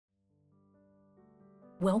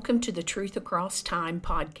Welcome to the Truth Across Time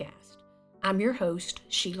podcast. I'm your host,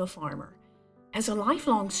 Shelia Farmer. As a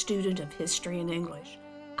lifelong student of history and English,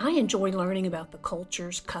 I enjoy learning about the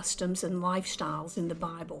cultures, customs, and lifestyles in the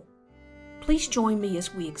Bible. Please join me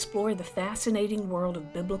as we explore the fascinating world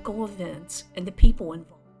of biblical events and the people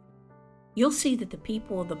involved. You'll see that the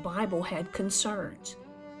people of the Bible had concerns,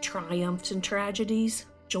 triumphs and tragedies,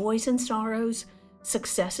 joys and sorrows,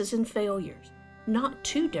 successes and failures, not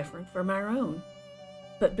too different from our own.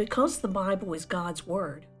 But because the Bible is God's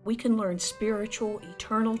Word, we can learn spiritual,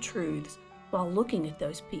 eternal truths while looking at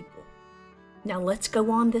those people. Now let's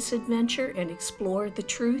go on this adventure and explore the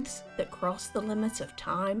truths that cross the limits of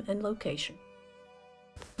time and location.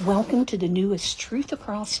 Welcome to the newest Truth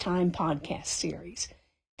Across Time podcast series,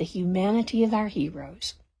 The Humanity of Our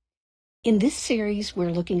Heroes. In this series,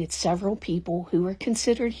 we're looking at several people who are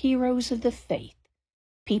considered heroes of the faith,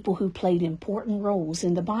 people who played important roles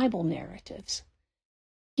in the Bible narratives.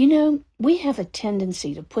 You know, we have a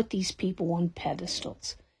tendency to put these people on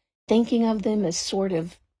pedestals, thinking of them as sort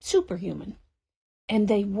of superhuman. And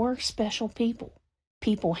they were special people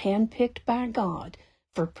handpicked by God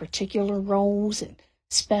for particular roles and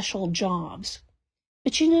special jobs.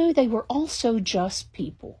 But you know, they were also just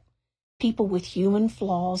people with human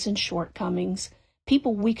flaws and shortcomings,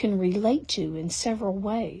 people we can relate to in several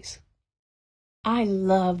ways. I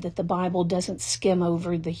love that the Bible doesn't skim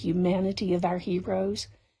over the humanity of our heroes.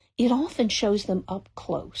 It often shows them up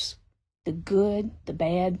close, the good, the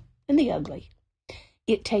bad, and the ugly.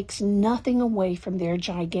 It takes nothing away from their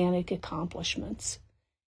gigantic accomplishments.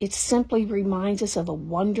 It simply reminds us of a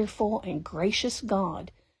wonderful and gracious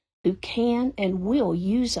God who can and will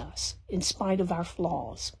use us in spite of our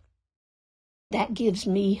flaws. That gives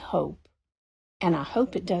me hope, and I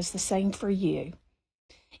hope it does the same for you.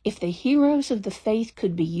 If the heroes of the faith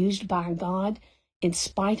could be used by God in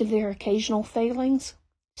spite of their occasional failings,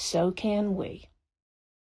 so can we.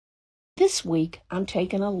 This week, I'm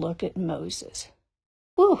taking a look at Moses.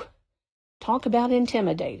 Whew, talk about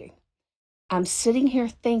intimidating. I'm sitting here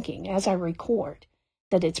thinking, as I record,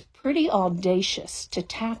 that it's pretty audacious to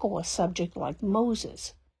tackle a subject like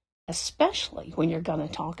Moses, especially when you're going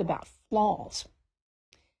to talk about flaws.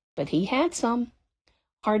 But he had some.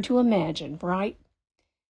 Hard to imagine, right?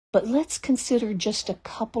 But let's consider just a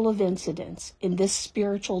couple of incidents in this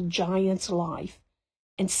spiritual giant's life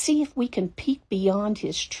and see if we can peek beyond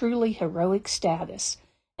his truly heroic status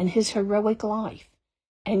and his heroic life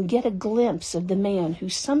and get a glimpse of the man who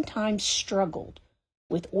sometimes struggled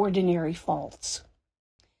with ordinary faults.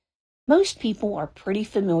 Most people are pretty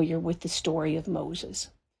familiar with the story of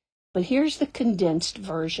Moses, but here's the condensed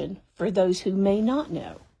version for those who may not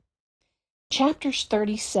know. Chapters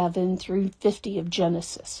 37 through 50 of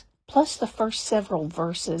Genesis, plus the first several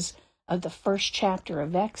verses of the first chapter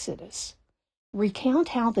of Exodus, recount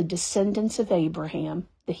how the descendants of Abraham,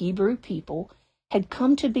 the Hebrew people, had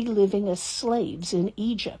come to be living as slaves in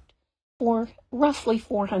Egypt for roughly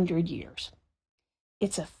 400 years.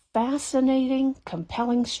 It's a fascinating,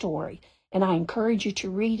 compelling story, and I encourage you to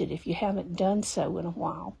read it if you haven't done so in a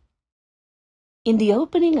while. In the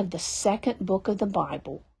opening of the second book of the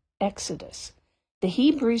Bible, Exodus, the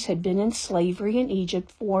Hebrews had been in slavery in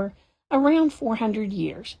Egypt for around 400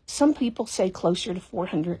 years. Some people say closer to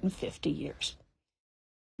 450 years.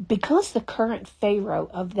 Because the current Pharaoh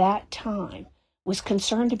of that time was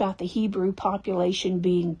concerned about the Hebrew population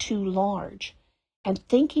being too large and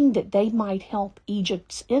thinking that they might help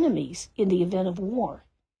Egypt's enemies in the event of war,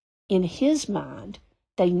 in his mind,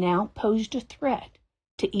 they now posed a threat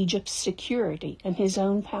to Egypt's security and his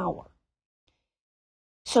own power.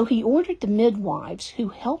 So he ordered the midwives who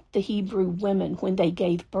helped the Hebrew women when they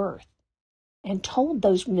gave birth and told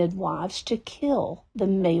those midwives to kill the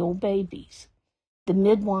male babies. The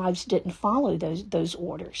midwives didn't follow those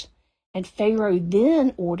orders, and Pharaoh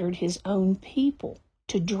then ordered his own people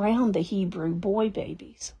to drown the Hebrew boy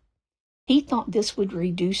babies. He thought this would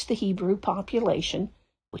reduce the Hebrew population,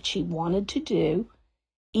 which he wanted to do,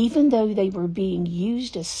 even though they were being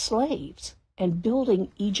used as slaves and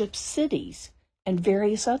building Egypt's cities and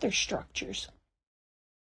various other structures.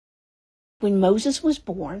 When Moses was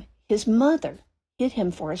born, his mother hid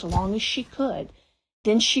him for as long as she could.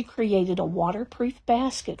 Then she created a waterproof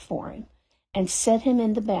basket for him and set him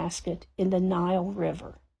in the basket in the Nile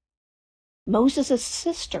River. Moses'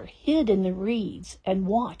 sister hid in the reeds and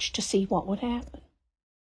watched to see what would happen.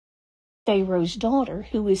 Pharaoh's daughter,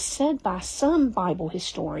 who is said by some Bible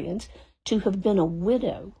historians to have been a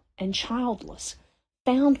widow and childless,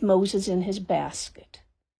 found Moses in his basket.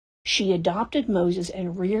 She adopted Moses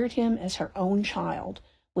and reared him as her own child,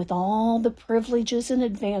 with all the privileges and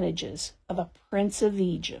advantages of a prince of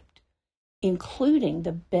Egypt. including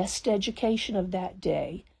the best education of that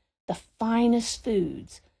day, the finest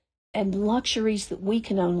foods, and luxuries that we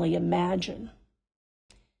can only imagine.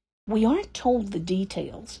 We aren't told the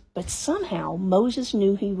details, but somehow Moses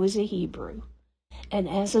knew he was a Hebrew, and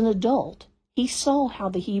as an adult, he saw how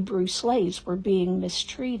the Hebrew slaves were being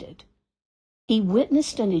mistreated. He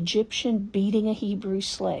witnessed an Egyptian beating a Hebrew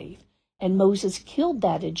slave, and Moses killed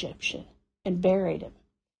that Egyptian and buried him.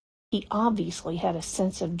 He obviously had a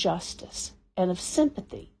sense of justice and of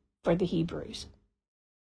sympathy for the Hebrews.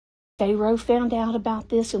 Pharaoh found out about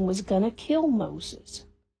this and was going to kill Moses,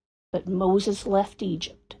 but Moses left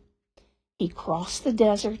Egypt. He crossed the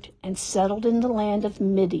desert and settled in the land of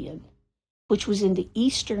Midian, which was in the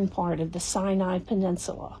eastern part of the Sinai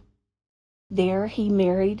Peninsula. There he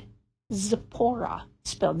married Zipporah,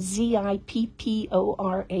 spelled Zipporah.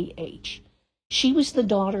 She was the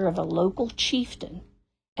daughter of a local chieftain,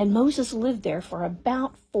 and Moses lived there for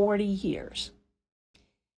about 40 years.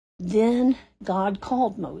 Then God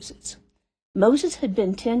called Moses. Moses had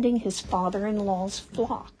been tending his father-in-law's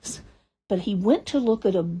flocks, but he went to look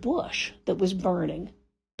at a bush that was burning,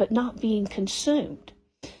 but not being consumed.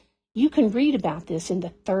 You can read about this in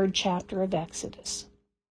the 3rd chapter of Exodus.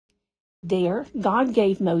 There, God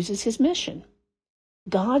gave Moses his mission.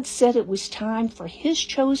 God said it was time for his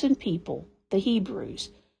chosen people, the Hebrews,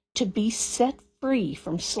 to be set free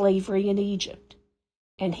from slavery in Egypt,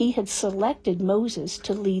 and he had selected Moses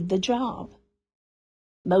to lead the job.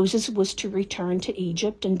 Moses was to return to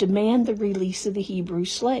Egypt and demand the release of the Hebrew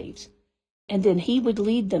slaves, and then he would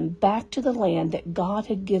lead them back to the land that God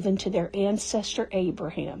had given to their ancestor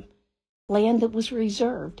Abraham, land that was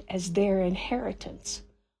reserved as their inheritance,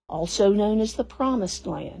 also known as the Promised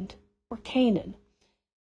Land, or Canaan,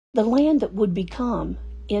 the land that would become,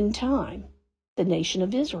 in time, the nation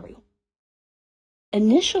of Israel.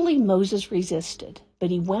 Initially, Moses resisted,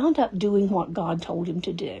 but he wound up doing what God told him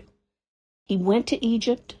to do. He went to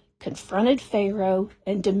Egypt, confronted Pharaoh,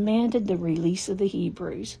 and demanded the release of the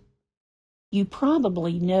Hebrews. You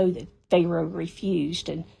probably know that Pharaoh refused,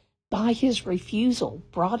 and by his refusal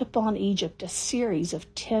brought upon Egypt a series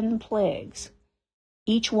of 10 plagues,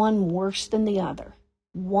 each one worse than the other,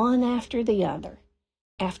 one after the other,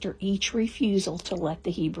 after each refusal to let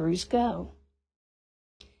the Hebrews go.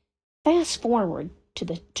 Fast forward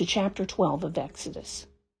to chapter 12 of Exodus.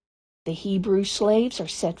 The Hebrew slaves are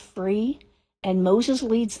set free, and Moses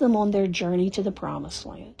leads them on their journey to the Promised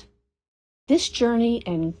Land. This journey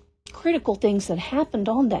and critical things that happened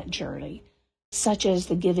on that journey, such as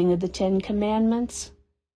the giving of the 10 Commandments,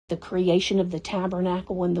 the creation of the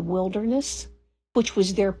tabernacle in the wilderness, which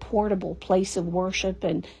was their portable place of worship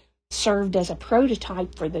and served as a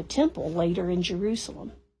prototype for the temple later in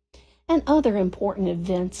Jerusalem, and other important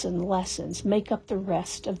events and lessons make up the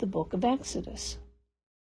rest of the book of Exodus.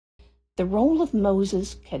 The role of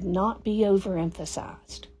Moses cannot be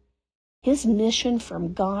overemphasized. His mission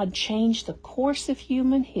from God changed the course of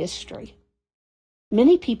human history.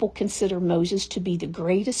 Many people consider Moses to be the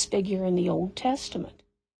greatest figure in the Old Testament.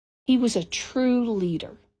 He was a true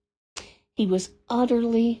leader. He was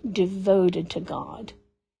utterly devoted to God.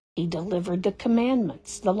 He delivered the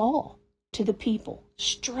commandments, the law, to the people,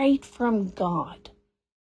 straight from God.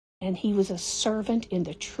 And he was a servant in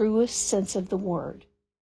the truest sense of the word.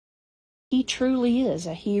 He truly is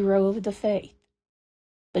a hero of the faith,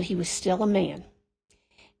 but he was still a man.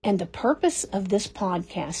 And the purpose of this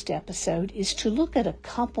podcast episode is to look at a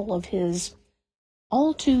couple of his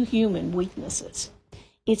all too human weaknesses.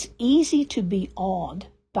 It's easy to be awed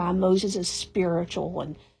by Moses' spiritual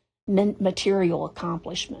and material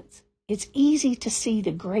accomplishments. It's easy to see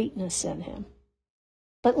the greatness in him.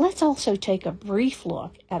 But let's also take a brief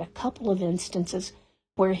look at a couple of instances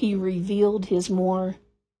where he revealed his more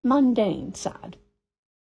mundane side.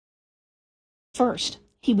 First,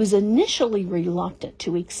 he was initially reluctant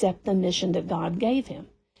to accept the mission that God gave him.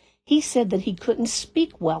 He said that he couldn't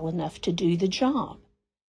speak well enough to do the job.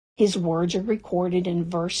 His words are recorded in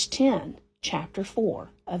verse 10, chapter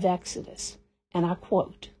 4 of Exodus, and I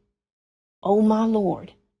quote, "O my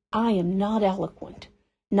Lord, I am not eloquent,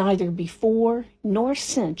 neither before nor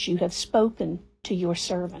since you have spoken to your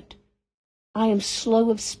servant. I am slow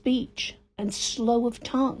of speech and slow of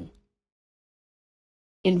tongue."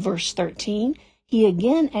 In verse 13, he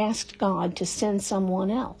again asked God to send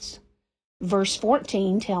someone else. Verse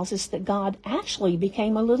 14 tells us that God actually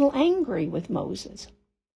became a little angry with Moses.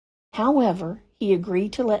 However, he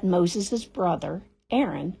agreed to let Moses' brother,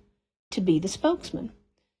 Aaron, to be the spokesman.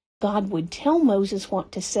 God would tell Moses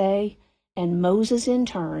what to say, and Moses in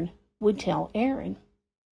turn would tell Aaron.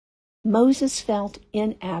 Moses felt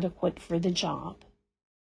inadequate for the job.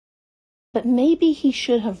 But maybe he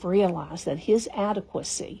should have realized that his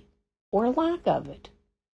adequacy, or lack of it,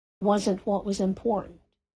 wasn't what was important.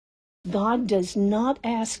 God does not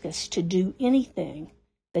ask us to do anything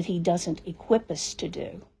that he doesn't equip us to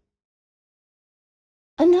do.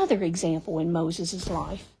 Another example in Moses'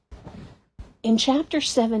 life. In chapter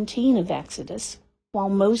 17 of Exodus, while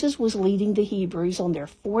Moses was leading the Hebrews on their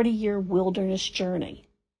 40-year wilderness journey,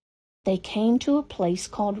 they came to a place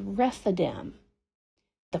called Rephidim.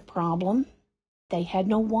 The problem? They had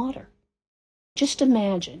no water. Just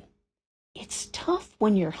imagine. It's tough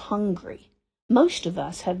when you're hungry. Most of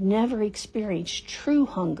us have never experienced true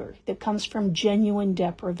hunger that comes from genuine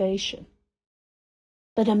deprivation.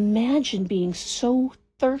 But imagine being so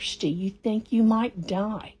thirsty you think you might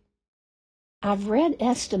die. I've read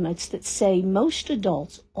estimates that say most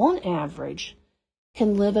adults, on average,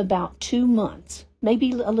 can live about 2 months,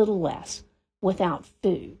 maybe a little less, without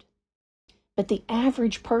food. But the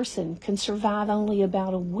average person can survive only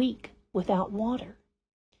about a week without water.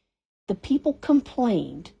 The people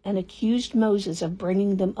complained and accused Moses of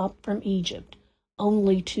bringing them up from Egypt,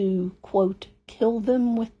 only to, quote, kill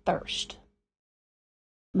them with thirst.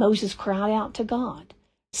 Moses cried out to God,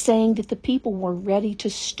 saying that the people were ready to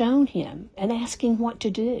stone him and asking what to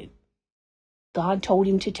do. God told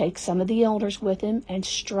him to take some of the elders with him and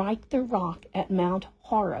strike the rock at Mount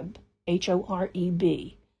Horeb,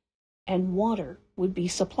 Horeb, and water would be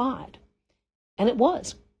supplied. And it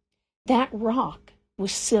was. That rock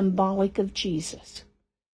was symbolic of Jesus.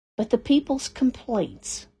 But the people's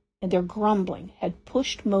complaints and their grumbling had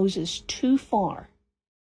pushed Moses too far.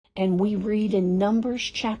 And we read in Numbers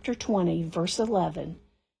chapter 20, verse 11,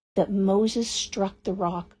 that Moses struck the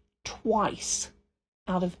rock twice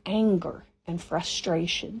out of anger and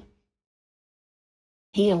frustration.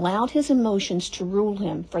 He allowed his emotions to rule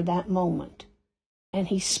him for that moment, and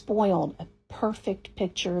he spoiled a perfect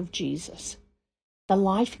picture of Jesus. The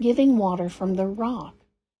life-giving water from the rock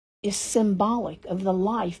is symbolic of the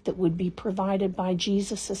life that would be provided by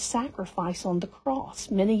Jesus' sacrifice on the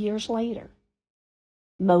cross many years later.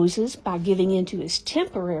 Moses, by giving in to his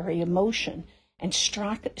temporary emotion and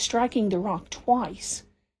striking the rock twice,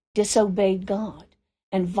 disobeyed God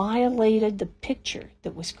and violated the picture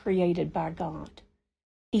that was created by God.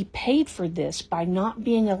 He paid for this by not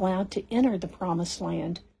being allowed to enter the promised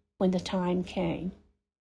land when the time came.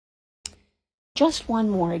 Just one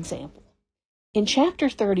more example. In chapter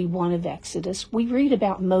 31 of Exodus, we read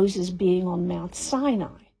about Moses being on Mount Sinai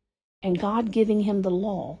and God giving him the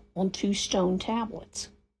law on 2 stone tablets.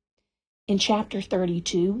 In chapter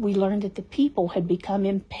 32, we learned that the people had become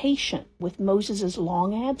impatient with Moses'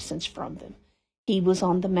 long absence from them. He was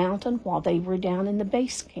on the mountain while they were down in the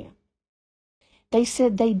base camp. They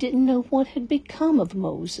said they didn't know what had become of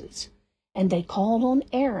Moses, and they called on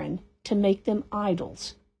Aaron to make them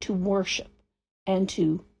idols, to worship, and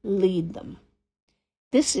to lead them.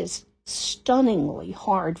 This is stunningly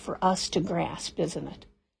hard for us to grasp, isn't it?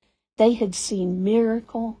 They had seen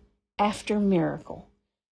miracle after miracle,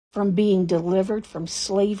 from being delivered from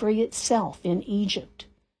slavery itself in Egypt,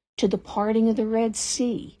 to the parting of the Red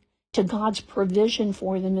Sea, to God's provision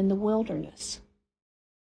for them in the wilderness.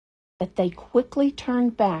 But they quickly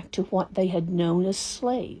turned back to what they had known as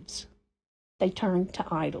slaves. They turned to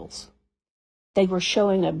idols. They were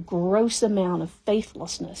showing a gross amount of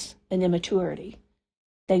faithlessness and immaturity.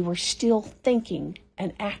 They were still thinking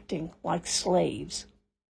and acting like slaves.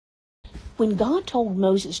 When God told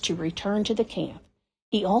Moses to return to the camp,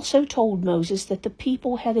 he also told Moses that the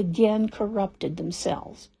people had again corrupted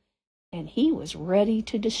themselves, and he was ready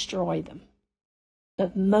to destroy them.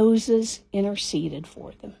 But Moses interceded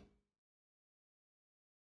for them.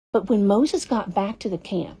 But when Moses got back to the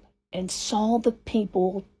camp and saw the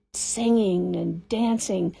people singing and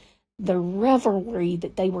dancing, the revelry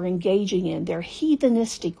that they were engaging in, their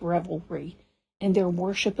heathenistic revelry, and their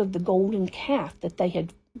worship of the golden calf that they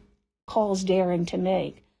had caused Aaron to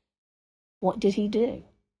make, what did he do?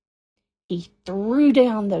 He threw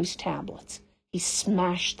down those tablets. He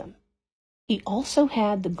smashed them. He also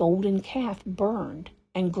had the golden calf burned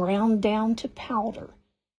and ground down to powder,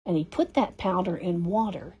 and he put that powder in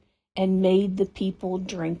water and made the people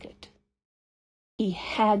drink it. He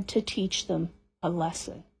had to teach them a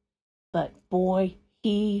lesson. But boy,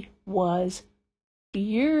 he was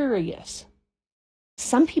furious.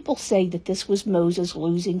 Some people say that this was Moses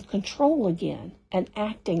losing control again and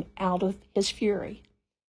acting out of his fury.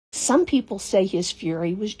 Some people say his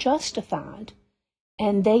fury was justified,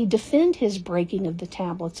 and they defend his breaking of the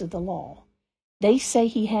tablets of the law. They say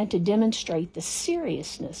he had to demonstrate the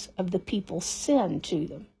seriousness of the people's sin to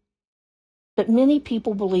them. But many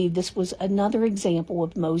people believe this was another example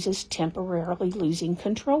of Moses temporarily losing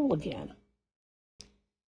control again.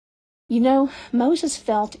 Moses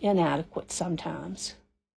felt inadequate sometimes.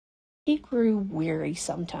 He grew weary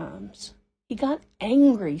sometimes. He got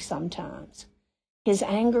angry sometimes. His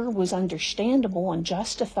anger was understandable and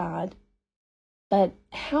justified, but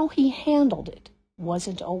how he handled it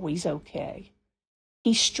wasn't always okay.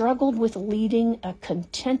 He struggled with leading a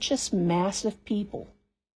contentious mass of people,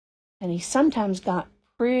 and he sometimes got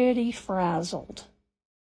pretty frazzled.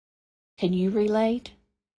 Can you relate?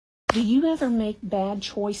 Do you ever make bad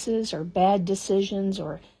choices or bad decisions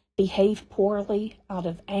or behave poorly out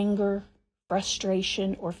of anger,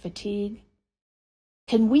 frustration, or fatigue?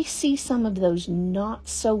 Can we see some of those not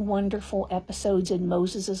so wonderful episodes in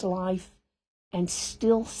Moses' life and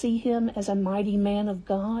still see him as a mighty man of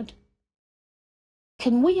God?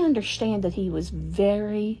 Can we understand that he was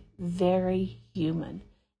very, very human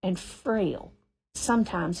and frail,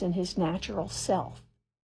 sometimes in his natural self,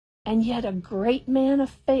 and yet a great man of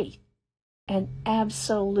faith and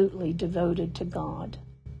absolutely devoted to God?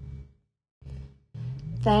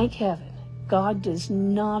 Thank heaven, God does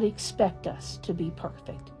not expect us to be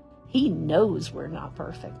perfect. He knows we're not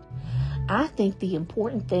perfect. I think the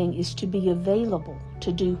important thing is to be available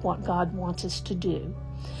to do what God wants us to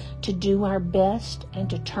do our best, and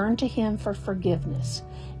to turn to Him for forgiveness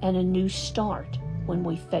and a new start when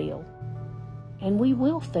we fail. And we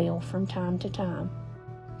will fail from time to time.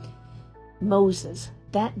 Moses,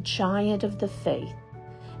 that giant of the faith,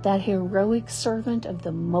 that heroic servant of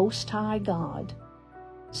the Most High God,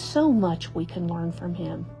 so much we can learn from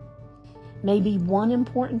him. Maybe one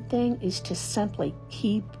important thing is to simply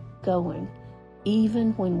keep going,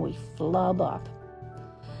 even when we flub up.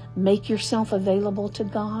 Make yourself available to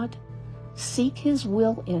God. Seek His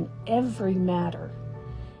will in every matter.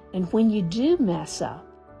 And when you do mess up,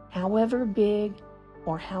 however big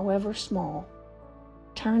or however small,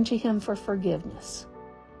 turn to Him for forgiveness.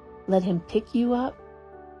 Let Him pick you up,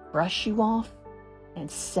 brush you off,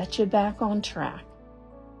 and set you back on track.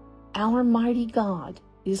 Our mighty God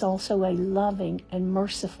is also a loving and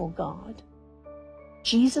merciful God.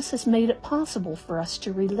 Jesus has made it possible for us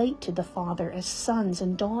to relate to the Father as sons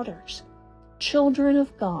and daughters, children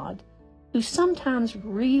of God, who sometimes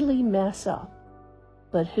really mess up,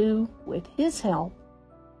 but who, with His help,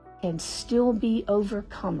 can still be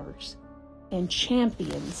overcomers and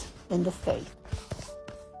champions in the faith.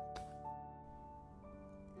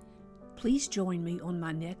 Please join me on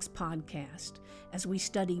my next podcast as we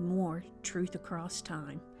study more truth across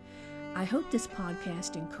time. I hope this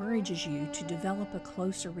podcast encourages you to develop a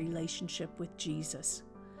closer relationship with Jesus.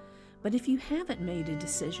 But if you haven't made a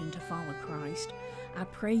decision to follow Christ, I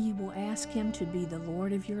pray you will ask Him to be the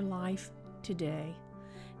Lord of your life today.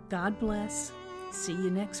 God bless. See you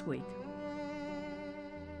next week.